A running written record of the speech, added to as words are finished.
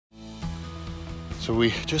So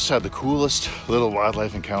we just had the coolest little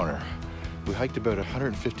wildlife encounter. We hiked about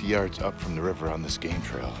 150 yards up from the river on this game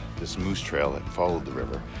trail, this moose trail that followed the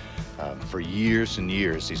river. For years and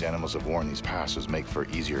years, these animals have worn these passes make for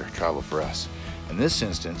easier travel for us. In this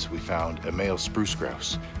instance, we found a male spruce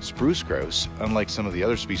grouse. Spruce grouse, unlike some of the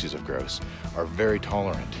other species of grouse, are very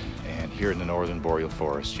tolerant. And here in the northern boreal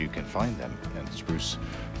forest, you can find them in spruce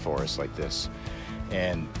forests like this.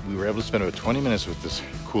 And we were able to spend about 20 minutes with this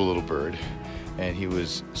cool little bird. And he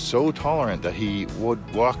was so tolerant that he would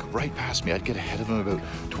walk right past me. I'd get ahead of him about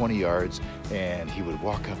 20 yards and he would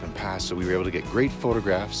walk up and pass. So we were able to get great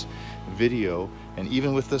photographs, video, and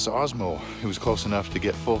even with this Osmo, it was close enough to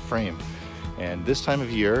get full frame. And this time of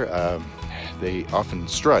year, they often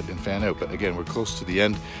strut and fan out, but again, we're close to the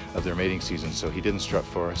end of their mating season, so he didn't strut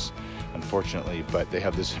for us, unfortunately, but they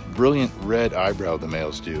have this brilliant red eyebrow, the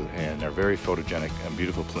males do, and they're very photogenic and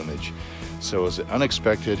beautiful plumage. So it was an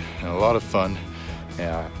unexpected and a lot of fun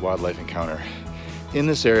wildlife encounter. In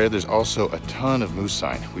this area, there's also a ton of moose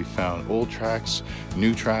sign. We found old tracks,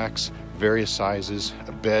 new tracks, various sizes,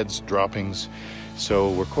 beds, droppings. So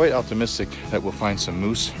we're quite optimistic that we'll find some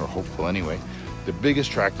moose, or hopeful anyway. The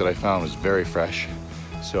biggest track that I found was very fresh.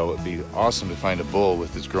 So it'd be awesome to find a bull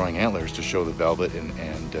with its growing antlers to show the velvet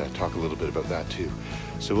and talk a little bit about that too.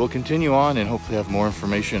 So we'll continue on and hopefully have more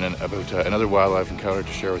information about another wildlife encounter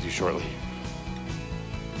to share with you shortly.